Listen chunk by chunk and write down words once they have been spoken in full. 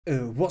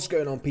What's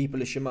going on,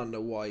 people? It's your man, the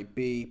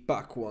YB,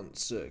 back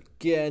once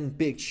again.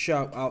 Big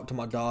shout out to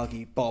my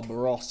doggy Bob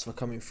Ross for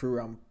coming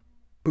through and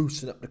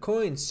boosting up the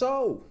coin.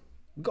 So,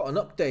 we got an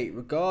update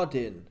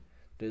regarding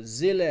the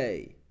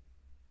Zhilei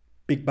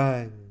Big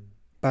Bang,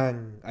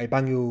 Bang, I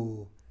bang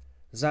you,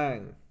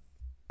 Zhang,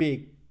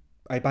 Big,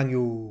 I bang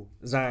you,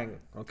 Zhang,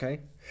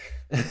 okay?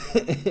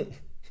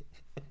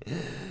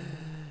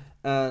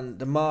 And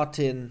the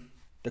Martin,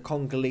 the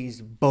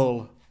Congolese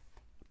bull,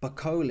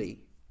 Bakole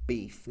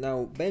beef.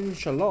 Now, Ben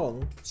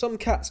Shalong, some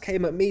cats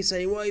came at me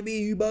saying, YB,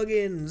 you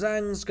bugging?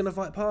 Zhang's gonna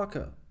fight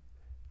Parker.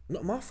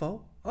 Not my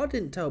fault. I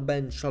didn't tell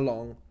Ben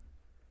Shalong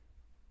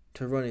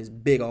to run his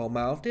big old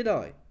mouth, did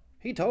I?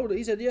 He told it.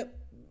 He said, yep.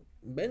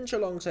 Ben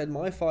Shalong said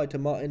my fighter,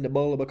 Martin the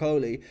Bull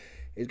Bakole,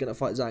 is gonna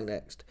fight Zhang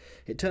next.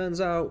 It turns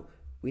out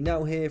we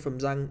now hear from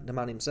Zhang, the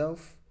man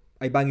himself.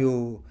 I bang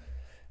you.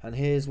 And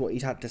here's what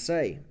he's had to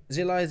say.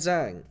 Zhilei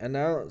Zhang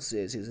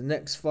announces his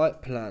next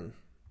fight plan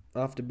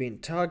after being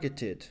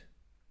targeted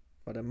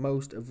by the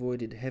most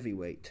avoided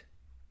heavyweight,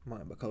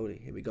 Martin Bakole.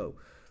 Here we go.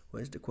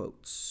 Where's the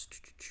quotes?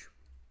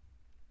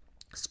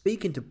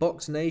 Speaking to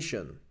Box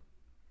Nation,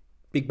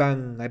 Big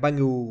Bang, I bang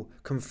you,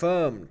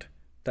 confirmed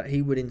that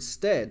he would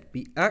instead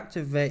be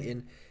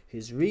activating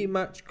his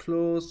rematch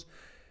clause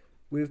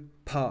with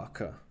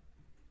Parker.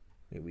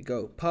 Here we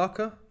go.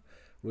 Parker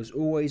was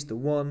always the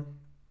one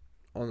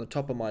on the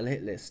top of my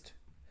hit list.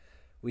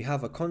 We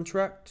have a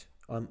contract.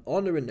 I'm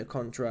honouring the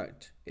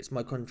contract. It's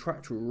my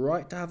contractual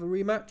right to have a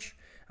rematch,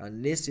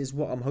 and this is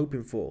what I'm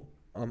hoping for.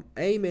 I'm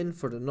aiming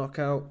for the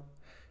knockout.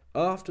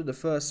 After the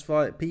first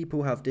fight,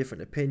 people have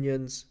different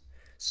opinions.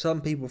 Some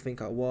people think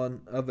I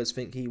won, others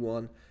think he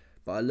won,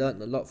 but I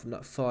learnt a lot from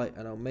that fight,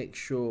 and I'll make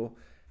sure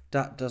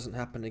that doesn't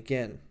happen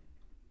again.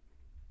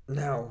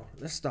 Now,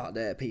 let's start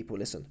there, people.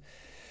 Listen.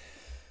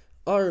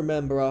 I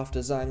remember after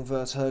Zhang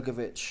vs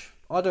Hrgovic,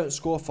 I don't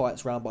score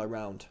fights round by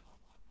round.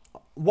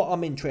 What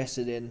I'm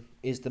interested in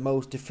is the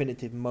most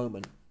definitive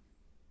moment.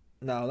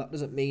 Now, that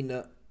doesn't mean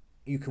that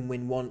you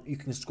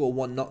can score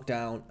one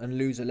knockdown and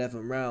lose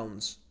 11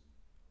 rounds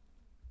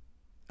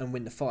and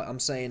win the fight. I'm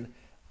saying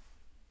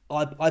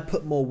I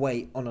put more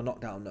weight on a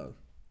knockdown though.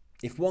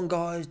 If one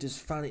guy's just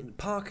fanning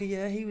Parker,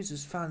 yeah, he was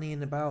just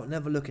fannying about,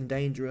 never looking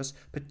dangerous,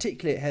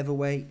 particularly at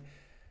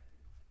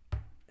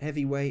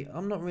heavyweight.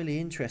 I'm not really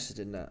interested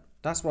in that.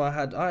 That's why I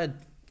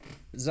had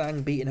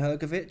Zhang beating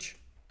Hrgovic,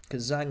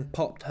 because Zhang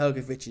popped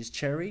Hrgovic's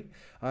cherry.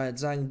 I had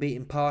Zhang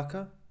beating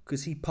Parker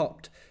because he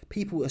popped.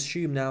 People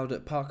assume now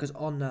that Parker's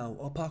on now,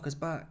 or Parker's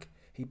back.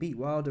 He beat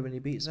Wilder and he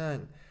beat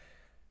Zhang.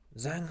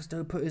 Zhang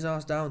still put his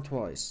ass down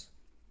twice.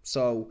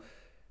 So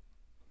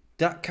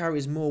that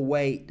carries more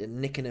weight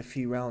than nicking a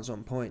few rounds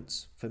on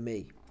points for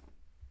me.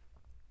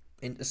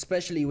 And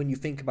especially when you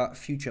think about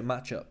future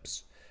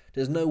matchups.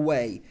 There's no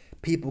way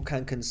people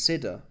can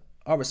consider.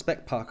 I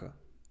respect Parker.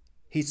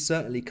 He's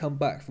certainly come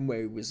back from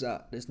where he was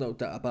at. There's no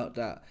doubt about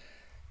that.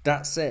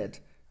 That said,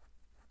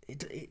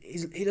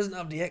 he doesn't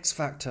have the X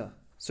factor.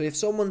 So if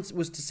someone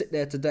was to sit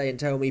there today and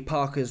tell me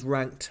Parker's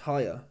ranked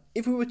higher,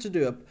 if we were to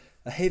do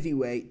a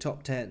heavyweight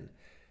top 10,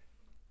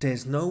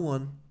 there's no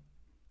one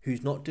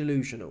who's not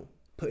delusional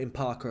putting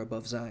Parker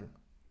above Zhang.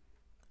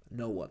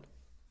 No one.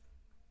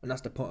 And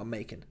that's the point I'm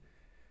making.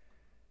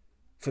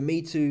 For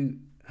me to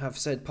have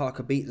said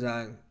Parker beat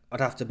Zhang,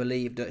 I'd have to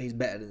believe that he's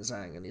better than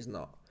Zhang, and he's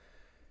not.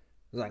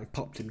 Zhang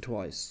popped him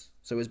twice.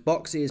 So as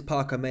boxy as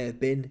Parker may have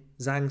been,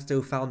 Zhang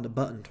still found the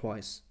button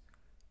twice.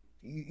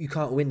 You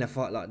can't win a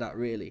fight like that,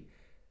 really.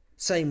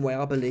 Same way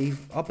I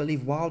believe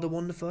Wilder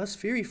won the first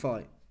Fury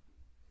fight.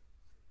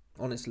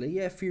 Honestly,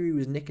 yeah, Fury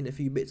was nicking a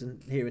few bits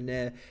here and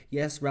there.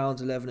 Yes,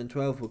 rounds 11 and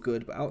 12 were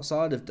good, but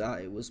outside of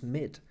that, it was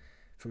mid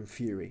from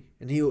Fury.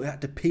 And he had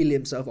to peel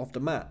himself off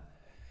the mat.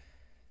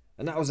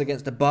 And that was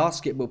against a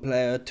basketball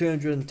player,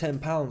 210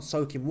 pounds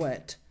soaking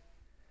wet,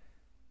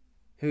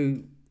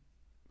 who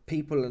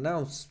people are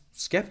now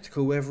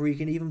skeptical whether he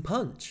can even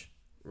punch,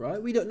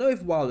 right? We don't know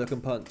if Wilder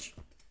can punch,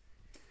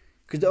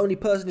 because the only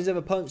person who's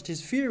ever punched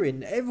is Fury,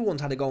 and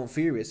everyone's had a go on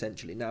Fury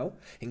essentially now.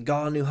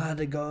 Ngannou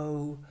had a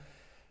go,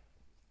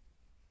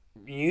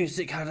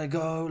 Usyk had a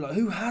go, like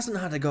who hasn't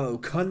had a go?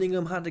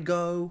 Cunningham had a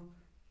go,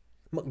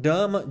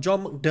 John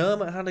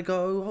McDermott had a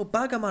go, oh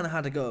Bagaman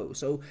had a go.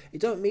 So it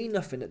don't mean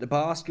nothing that the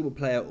basketball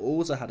player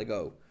also had a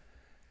go.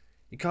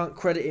 You can't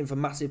credit him for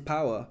massive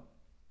power,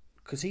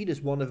 because he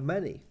just one of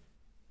many.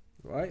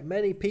 Right?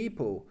 Many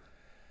people,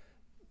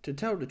 to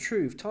tell the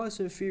truth,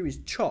 Tyson Fury's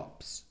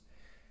chops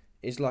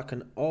is like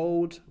an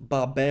old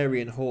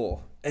barbarian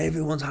whore.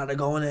 Everyone's had a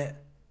go on it.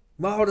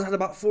 Wilder's had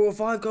about 4 or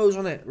 5 goes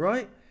on it,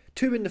 right?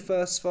 2 in the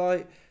first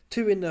fight,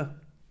 2 in the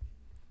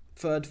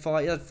third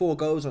fight. He had 4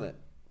 goes on it.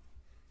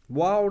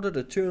 Wilder,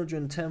 the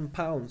 210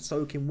 pound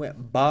soaking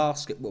wet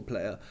basketball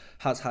player,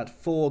 has had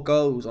 4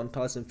 goes on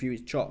Tyson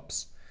Fury's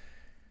chops.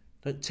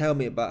 Don't tell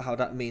me about how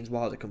that means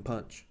Wilder can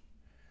punch.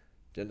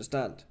 Do you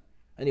understand?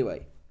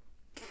 Anyway,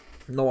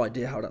 no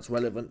idea how that's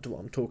relevant to what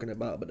I'm talking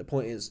about, but the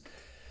point is,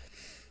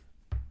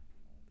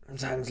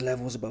 Zhang's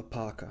levels above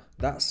Parker.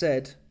 That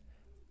said,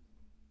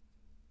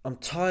 I'm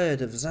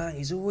tired of Zhang.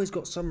 He's always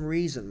got some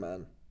reason,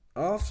 man.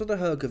 After the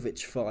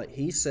Hergovich fight,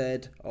 he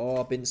said, "Oh,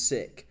 I've been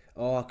sick.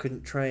 Oh, I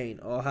couldn't train.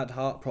 Oh, I had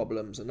heart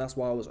problems, and that's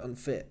why I was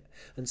unfit."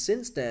 And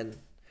since then,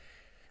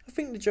 I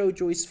think the Joe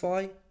Joyce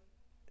fight,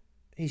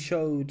 he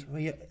showed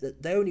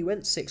they only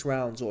went 6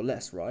 rounds or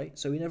less, right?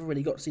 So we never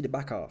really got to see the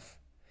back half.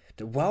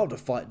 The Wilder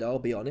fight, though, I'll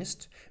be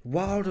honest,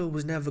 Wilder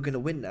was never going to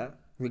win that,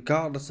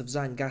 regardless of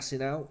Zhang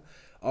gassing out.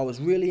 I was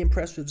really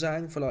impressed with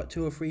Zhang for like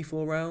 2 or 3,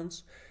 4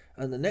 rounds,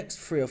 and the next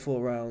 3 or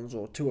 4 rounds,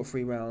 or 2 or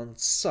 3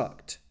 rounds,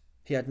 sucked.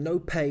 He had no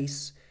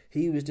pace.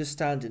 He was just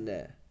standing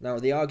there. Now,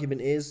 the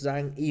argument is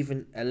Zhang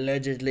even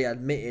allegedly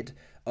admitted,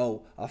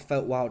 "Oh, I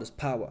felt Wilder's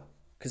power."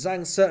 Because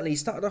Zhang certainly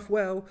started off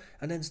well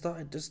and then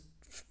started just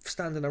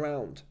standing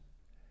around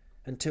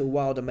until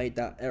Wilder made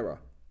that error.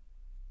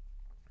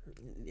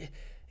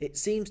 It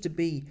seems to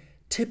be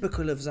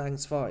typical of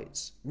Zhang's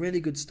fights. Really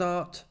good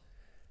start,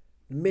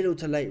 middle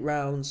to late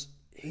rounds,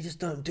 he just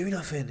don't do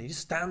nothing. He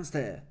just stands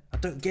there. I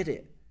don't get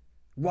it.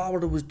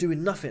 Wilder was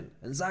doing nothing,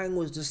 and Zhang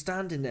was just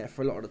standing there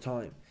for a lot of the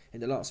time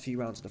in the last few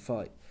rounds of the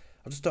fight.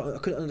 I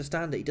couldn't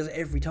understand it. He does it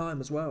every time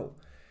as well.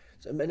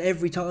 And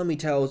every time he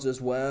tells us,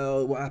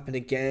 well, what happened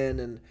again?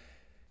 And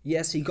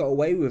yes, he got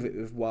away with it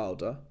with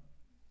Wilder.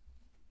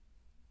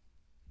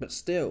 But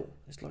still,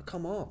 it's like,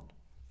 come on.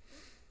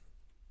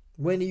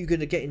 When are you going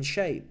to get in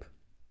shape?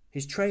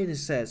 His trainer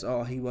says,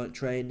 "Oh, he won't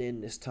train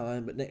in this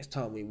time, but next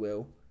time we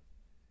will."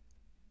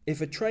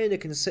 If a trainer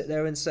can sit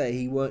there and say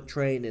he won't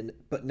train in,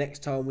 but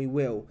next time we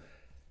will,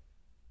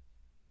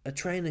 a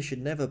trainer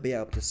should never be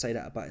able to say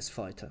that about his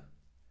fighter.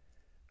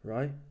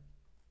 Right?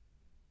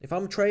 If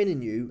I'm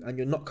training you and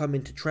you're not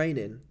coming to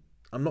training,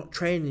 I'm not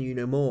training you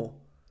no more.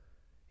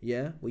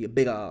 Yeah? Well, you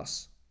big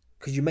ass.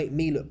 Because you make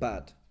me look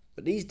bad.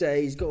 But these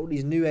days, got all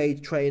these new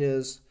age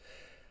trainers,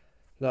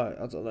 like,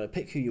 I don't know,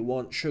 pick who you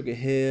want, Sugar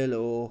Hill,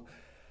 or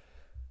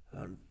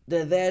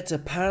they're there to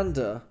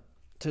pander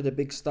to the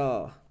big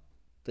star.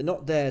 They're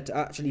not there to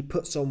actually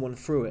put someone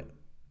through it.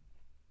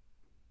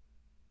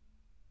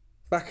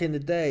 Back in the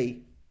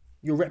day,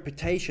 your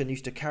reputation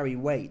used to carry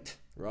weight,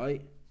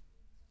 right?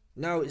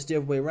 Now it's the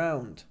other way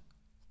around.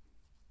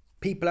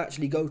 People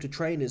actually go to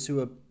trainers who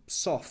are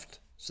soft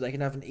so they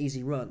can have an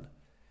easy run.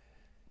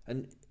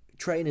 And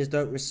trainers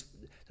they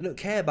don't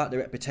care about their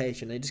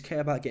reputation, they just care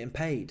about getting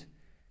paid.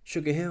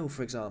 Sugar Hill,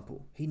 for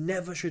example, he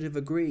never should have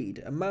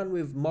agreed. A man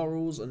with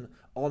morals and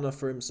honour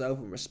for himself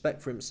and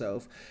respect for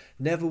himself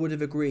never would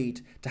have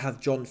agreed to have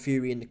John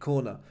Fury in the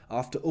corner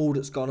after all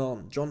that's gone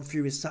on. John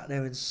Fury sat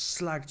there and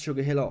slagged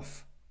Sugar Hill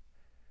off.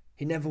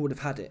 He never would have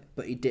had it,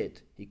 but he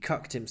did. He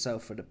cucked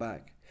himself for the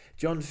bag.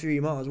 John Fury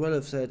might as well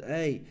have said,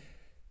 hey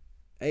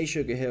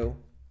Sugar Hill,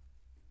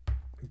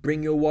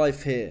 bring your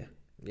wife here.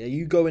 Yeah,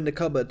 you go in the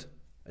cupboard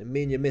and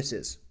me and your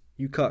missus,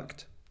 you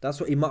cucked. That's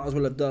what he might as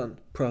well have done,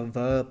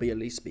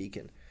 proverbially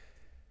speaking.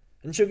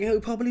 And Sugar Hill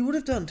probably would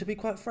have done, to be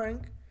quite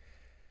frank.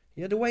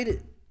 Yeah, the way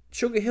that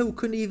Sugar Hill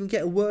couldn't even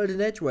get a word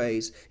in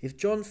edgeways. If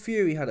John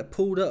Fury had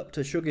pulled up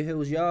to Sugar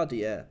Hill's yard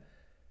here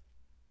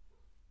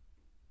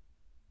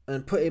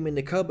and put him in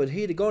the cupboard,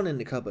 he'd have gone in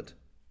the cupboard.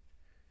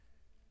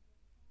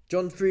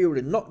 John Fury would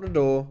have knocked the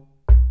door.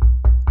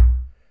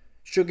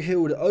 Sugar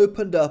Hill would have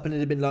opened up and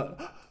it'd have been like,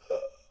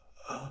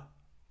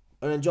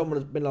 and then John would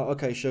have been like,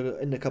 "Okay, Sugar,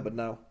 in the cupboard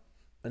now."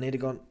 And he'd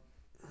have gone,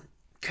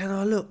 "Can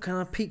I look? Can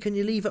I peek? Can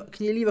you leave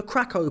a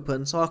crack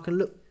open so I can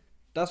look?"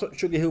 That's what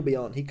Sugar Hill be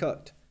on. He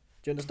cucked.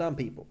 Do you understand,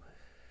 people?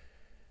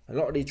 A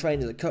lot of these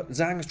trainers are cucked.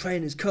 Zhang's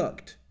trainer's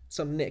cucked.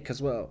 Some Nick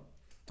as well.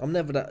 I'm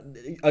never that.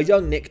 A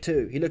young Nick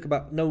too. He look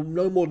about no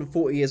more than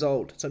 40 years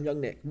old. Some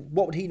young Nick.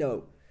 What would he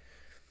know?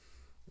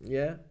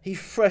 Yeah? He's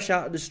fresh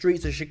out of the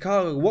streets of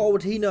Chicago. What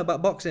would he know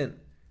about boxing?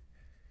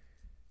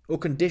 Or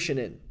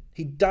conditioning?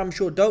 He damn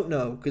sure don't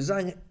know, because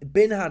Zhang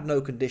had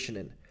no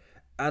conditioning.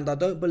 And I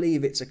don't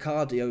believe it's a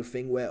cardio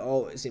thing where,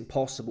 oh, it's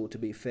impossible to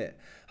be fit.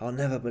 I'll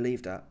never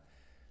believe that.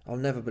 I'll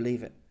never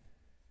believe it.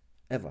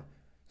 Ever.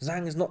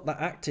 Zhang is not that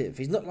active.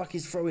 He's not like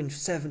he's throwing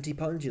 70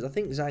 punches. I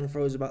think Zhang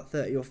throws about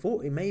 30 or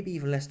 40, maybe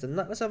even less than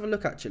that. Let's have a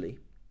look, actually.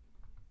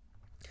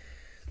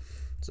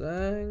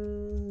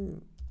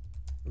 Zhang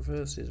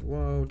versus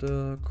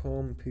Wilder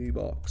Compu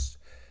box.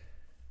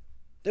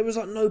 There was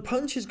like no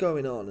punches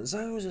going on, and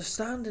Zhang was just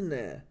standing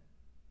there.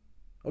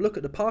 I'll look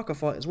at the Parker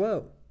fight as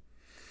well.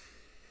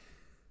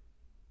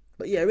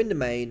 But yeah, in the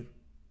main,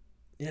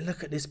 yeah,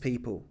 look at this,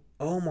 people.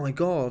 Oh my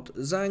god,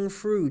 Zhang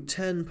threw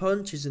 10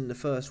 punches in the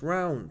first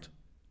round.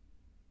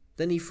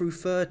 Then he threw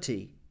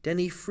 30. Then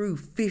he threw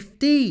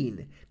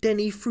 15. Then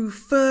he threw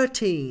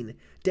 13.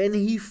 Then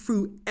he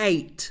threw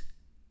 8.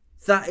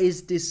 That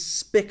is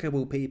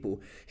despicable,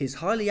 people. He's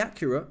highly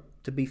accurate,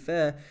 to be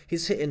fair.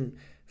 He's hitting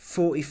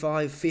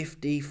 45,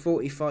 50,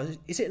 45.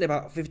 He's hitting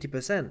about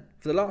 50%.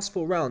 For the last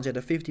 4 rounds, he had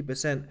a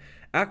 50%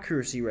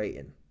 accuracy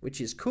rating,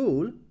 which is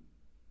cool.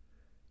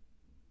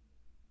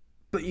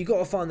 But you got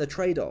to find the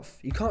trade-off.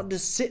 You can't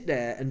just sit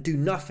there and do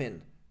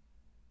nothing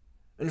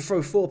and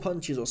throw 4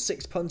 punches or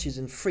 6 punches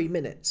in 3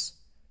 minutes.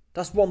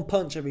 That's 1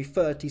 punch every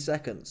 30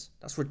 seconds.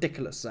 That's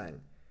ridiculous, Zhang.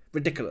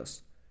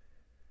 Ridiculous.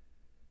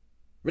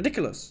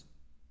 Ridiculous.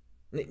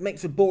 And it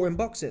makes for boring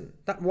boxing.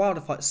 That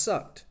Wilder fight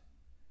sucked.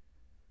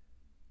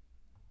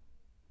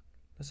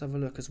 Let's have a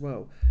look as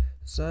well.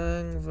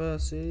 Zhang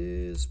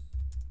versus...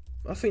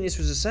 I think this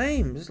was the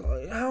same. It's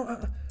like,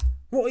 how...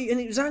 What? And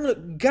Zhang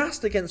looked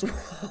gassed against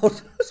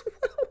Wilder as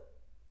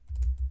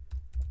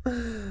well.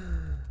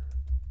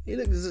 He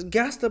looked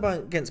gassed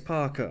against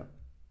Parker.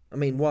 I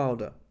mean,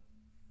 Wilder.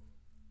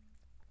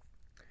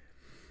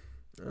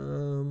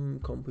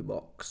 Compy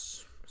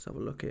box. Let's have a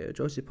look here.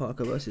 Josie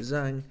Parker versus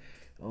Zhang.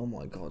 Oh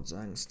my god,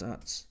 Zhang's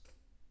stats.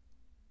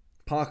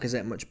 Parker's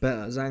ain't much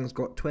better. Zhang's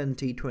got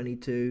 20,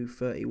 22,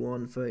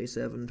 31,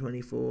 37,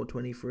 24,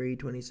 23,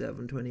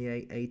 27,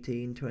 28,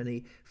 18,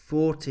 20,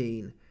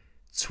 14,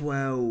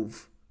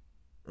 12.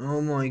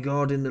 Oh my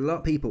god, in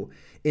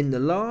the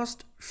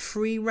last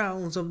 3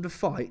 rounds of the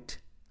fight,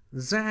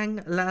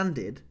 Zhang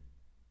landed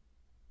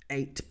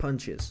 8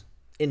 punches.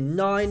 In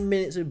 9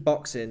 minutes of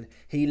boxing,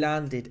 he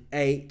landed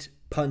 8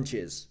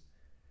 punches.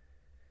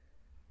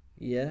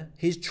 Yeah,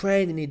 his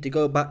training need to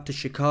go back to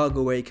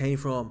Chicago where he came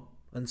from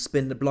and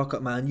spin the block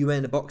up, man. You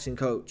ain't a boxing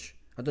coach.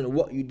 I don't know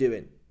what you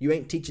doing. You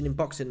ain't teaching him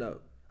boxing though.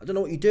 I don't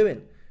know what you're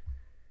doing.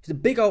 He's a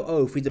big old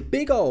oaf. He's a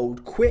big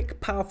old, quick,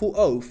 powerful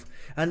oaf,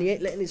 and he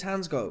ain't letting his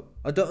hands go.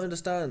 I don't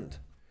understand.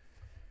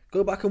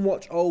 Go back and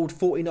watch old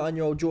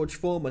 49-year-old George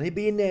Foreman. He'd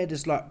be in there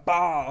just like,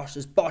 bosh,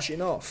 just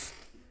boshing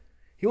off.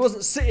 He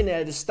wasn't sitting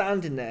there just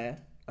standing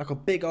there like a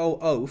big old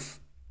oaf.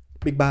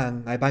 Big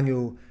bang, I bang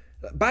you.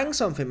 Bang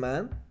something,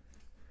 man.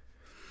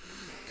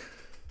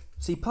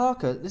 See,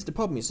 Parker, this is the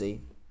problem, you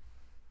see.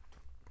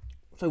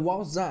 So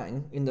while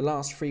Zhang, in the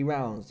last 3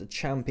 rounds, the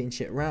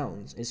championship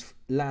rounds, is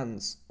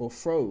lands or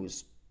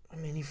throws, I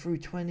mean, he threw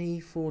 20,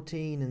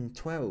 14 and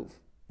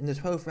 12. In the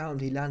 12th round,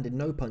 he landed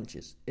no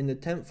punches. In the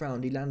 10th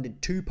round, he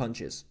landed 2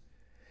 punches.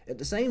 At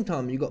the same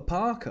time, you got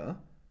Parker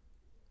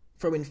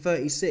throwing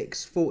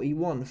 36,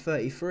 41,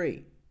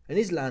 33. And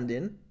he's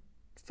landing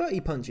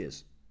 30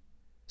 punches.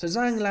 So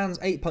Zhang lands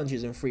 8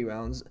 punches in 3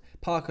 rounds.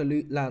 Parker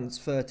lands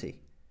 30.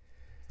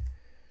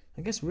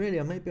 I guess really,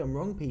 maybe I'm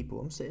wrong, people.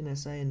 I'm sitting there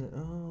saying that,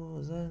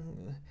 oh,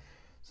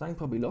 Zhang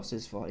probably lost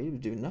his fight. He was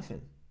doing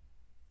nothing.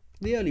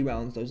 The early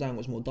rounds, though, Zhang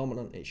was more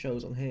dominant. It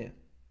shows on here.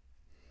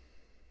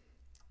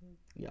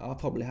 Yeah, I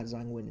probably had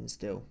Zhang winning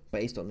still,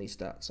 based on these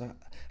stats. I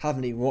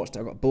haven't even watched it.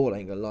 I got bored, I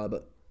ain't gonna lie,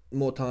 but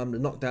more time, the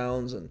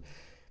knockdowns,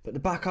 but the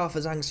back half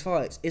of Zhang's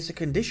fights, it's a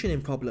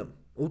conditioning problem,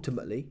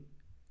 ultimately.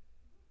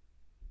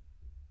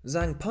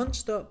 Zhang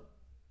punched up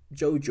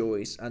Joe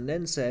Joyce and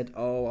then said,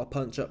 oh, I'll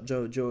punch up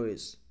Joe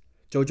Joyce.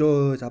 Joe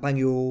Joyce, I'll bang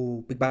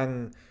you, big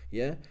bang.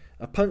 Yeah?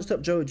 I punched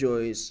up Joe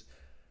Joyce.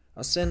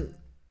 I sent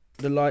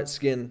the light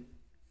skin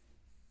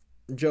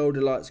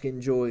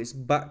Joyce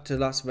back to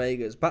Las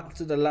Vegas. Back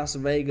to the Las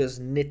Vegas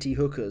nitty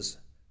hookers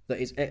that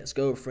his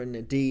ex-girlfriend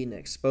Nadine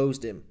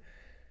exposed him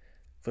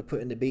for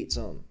putting the beats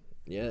on.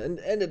 Yeah? And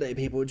at the end of the day,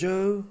 people,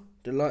 Joe,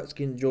 the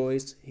light-skinned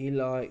Joyce, he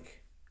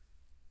like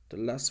the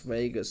Las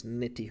Vegas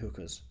nitty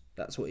hookers.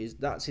 That's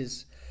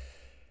his,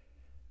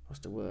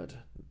 what's the word?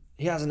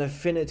 He has an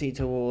affinity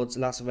towards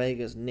Las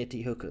Vegas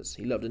nitty hookers.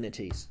 He loved the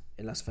nitties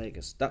in Las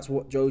Vegas. That's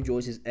what Joe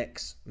Joyce's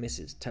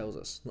ex-missus tells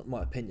us. Not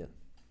my opinion.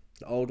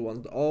 The old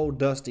ones, the old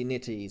dusty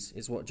nitties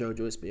is what Joe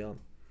Joyce be on.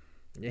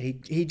 Yeah,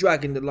 he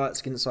dragging the light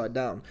skin side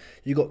down.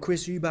 You got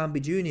Chris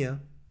Ubambi Jr.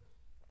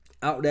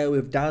 out there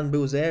with Dan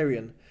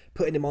Bilzerian,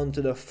 putting him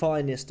onto the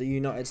finest the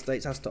United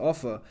States has to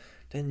offer.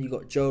 Then you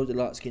got Joe the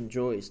light skin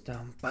Joyce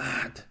down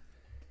bad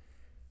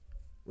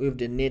with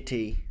the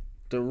nitty,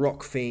 the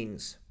rock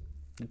fiends.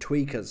 The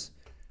tweakers.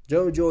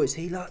 Joe Joyce,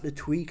 he liked the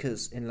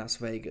tweakers in Las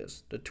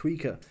Vegas. The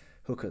tweaker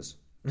hookers.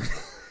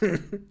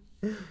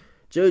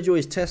 Joe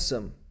Joyce tests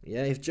them.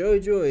 Yeah, if Joe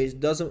Joyce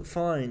doesn't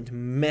find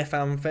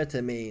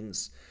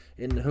methamphetamines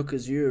in the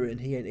hooker's urine,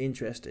 he ain't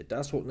interested.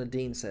 That's what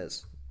Nadine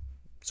says.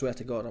 Swear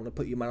to God, I'm going to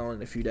put you man on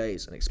in a few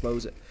days and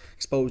expose it.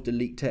 Expose the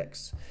leaked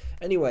texts.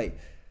 Anyway,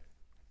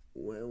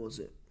 where was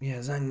it? Yeah,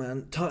 Zhang,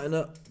 man, tighten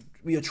up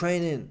with your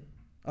training.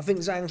 I think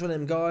Zhang's one of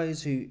them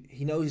guys who,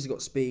 he knows he's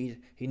got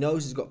speed, he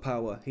knows he's got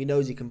power, he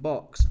knows he can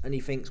box, and he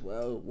thinks,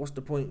 well, what's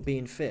the point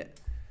being fit?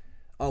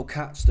 I'll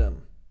catch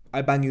them.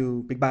 I bang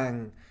you, big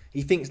bang.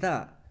 He thinks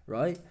that,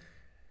 right?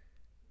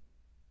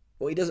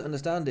 What he doesn't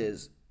understand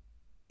is,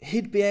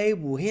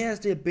 Zhang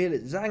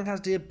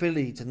has the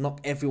ability to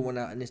knock everyone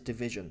out in this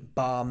division,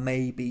 bar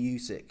maybe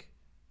Usyk.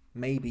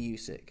 Maybe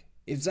Usyk.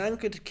 If Zhang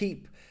could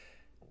keep...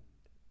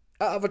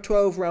 Out of a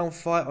 12-round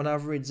fight, on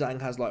average,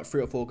 Zhang has like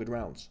 3 or 4 good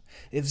rounds.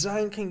 If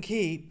Zhang can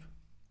keep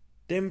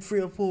them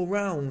 3 or 4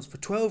 rounds for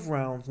 12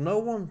 rounds, no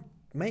one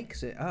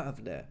makes it out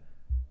of there,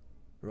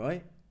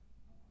 right?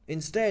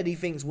 Instead, he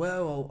thinks,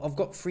 well, I've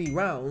got 3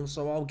 rounds,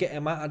 so I'll get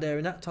him out of there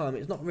in that time.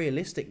 It's not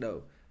realistic,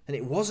 though. And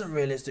it wasn't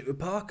realistic with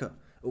Parker,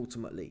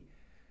 ultimately.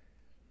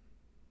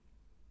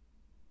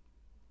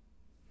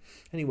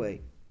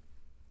 Anyway,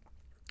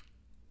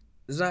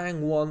 Zhang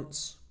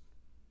wants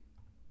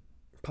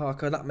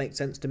Parker, that makes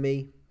sense to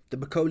me. The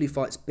Bakole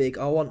fight's big.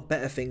 I want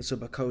better things for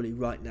Bakole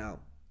right now,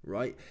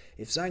 right?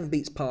 If Zhang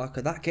beats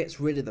Parker, that gets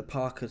rid of the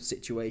Parker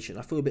situation.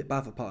 I feel a bit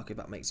bad for Parker, if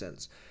that makes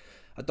sense.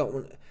 I don't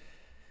want...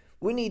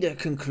 We need a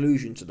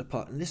conclusion to the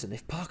part. And listen,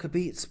 if Parker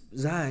beats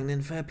Zhang,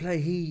 then fair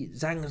play.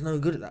 Zhang's no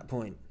good at that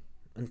point.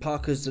 and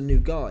Parker's the new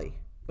guy.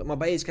 But my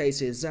base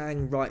case is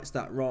Zhang rights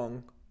that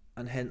wrong,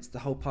 and hence the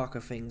whole Parker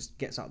thing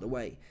gets out of the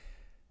way.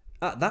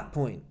 At that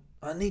point,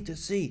 I need to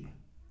see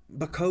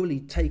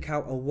Bakole take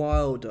out a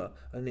Wilder,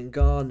 an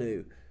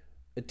Ngannou,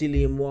 a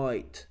Dillian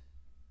White.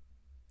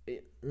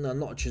 No,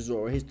 not a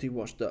Chisora, he's too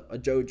washed up. A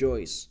Joe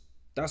Joyce.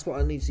 That's what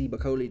I need to see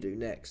Bakole do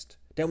next.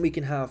 Then we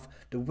can have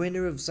the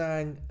winner of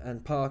Zhang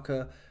and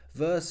Parker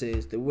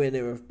versus the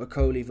winner of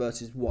Bakole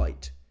versus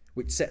White,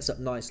 which sets up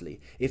nicely.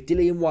 If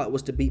Dillian White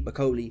was to beat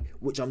Bakole,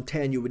 which I'm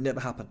telling you would never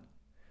happen,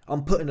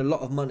 I'm putting a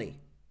lot of money.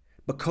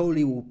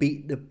 Bakole will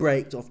beat the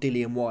brakes off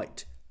Dillian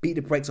White. Beat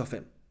the brakes off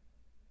him.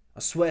 I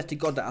swear to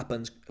God that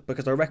happens,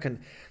 because I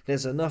reckon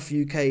there's enough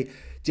UK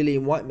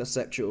Dillian White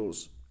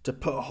homosexuals to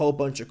put a whole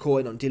bunch of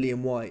coin on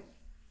Dillian White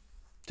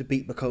to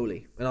beat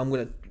Bakole. And I'm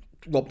going to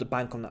rob the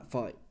bank on that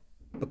fight.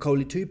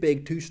 Bakole too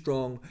big, too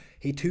strong,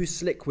 he's too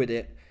slick with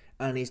it,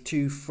 and he's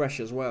too fresh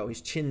as well.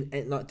 His chin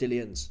ain't like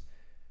Dillian's.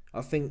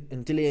 I think,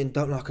 and Dillian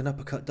don't like an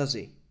uppercut, does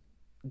he?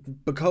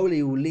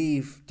 Bakole will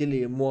leave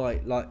Dillian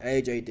White like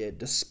AJ did,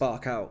 to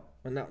spark out.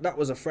 And that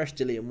was a fresh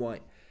Dillian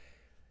White.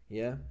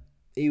 Yeah?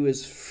 He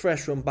was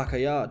fresh from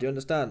backyard, do you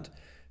understand?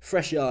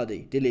 Fresh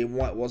yardy, Dillian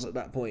White was at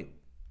that point.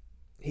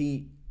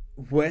 He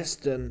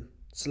Western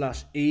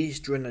slash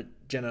Eastern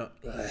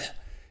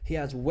he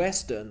has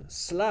Western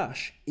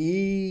slash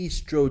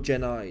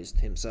estrogenized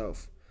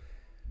himself.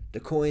 The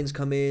coins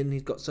come in,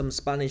 he's got some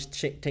Spanish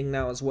chick ting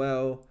now as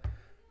well.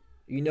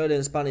 You know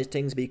them Spanish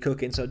things be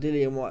cooking, so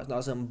Dillian White's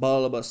nice and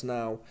bulbous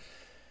now.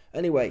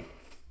 Anyway,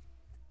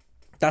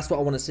 that's what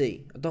I want to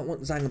see. I don't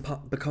want Zhang and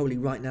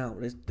Bakole right now.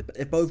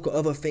 They've both got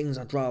other things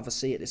I'd rather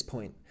see at this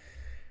point.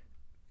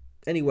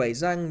 Anyway,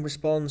 Zhang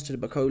responds to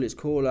the Bakole's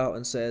call out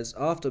and says,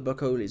 after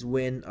Bakole's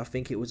win, I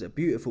think it was a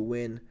beautiful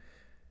win.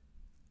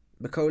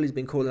 Bakole's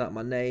been calling out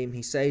my name.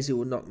 He says he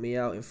will knock me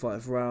out in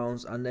 5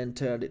 rounds and then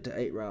turned it to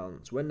 8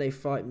 rounds. When they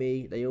fight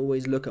me, they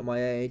always look at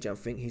my age and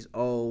think he's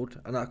old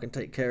and I can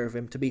take care of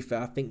him. To be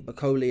fair, I think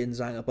Bakole and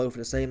Zhang are both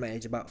the same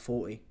age, about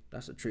 40.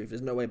 That's the truth.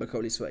 There's no way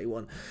Bakole's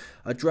 31.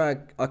 I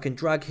can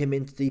drag him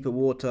into deeper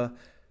water.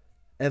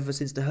 Ever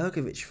since the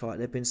Herkovich fight,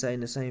 they've been saying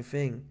the same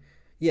thing.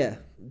 Yeah,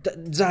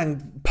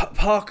 Zhang,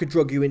 Parker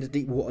drug you into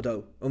deep water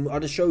though. And I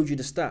just showed you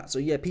the stats. So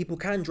yeah, people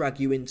can drag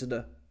you into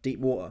the deep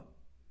water.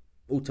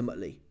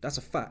 Ultimately, that's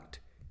a fact.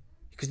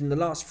 Because in the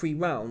last 3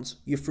 rounds,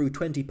 you threw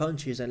 20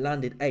 punches and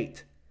landed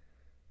 8.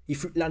 You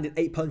landed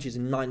 8 punches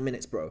in 9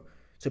 minutes, bro.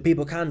 So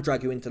people can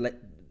drag you into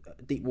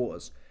deep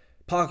waters.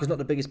 Parker's not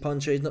the biggest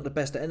puncher. He's not the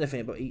best at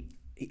anything, but he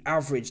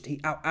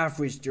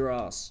out-averaged your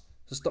ass.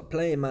 So stop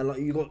playing, man. Like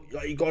you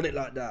got it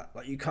like that.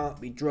 Like you can't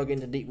be drugged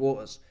into deep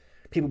waters.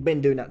 People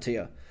been doing that to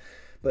you.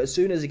 But as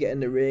soon as you get in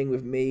the ring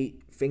with me,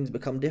 things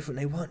become different.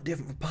 They weren't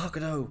different for Parker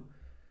though.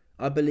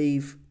 I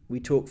believe we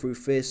talk through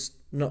fists,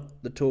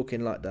 not the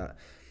talking like that.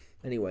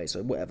 Anyway,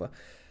 so whatever.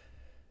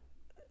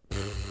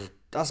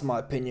 That's my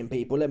opinion,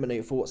 people. Let me know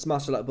your thoughts.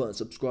 Smash the like button,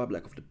 subscribe,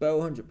 like off the bell,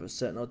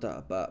 100%. No doubt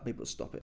about it. People stop it.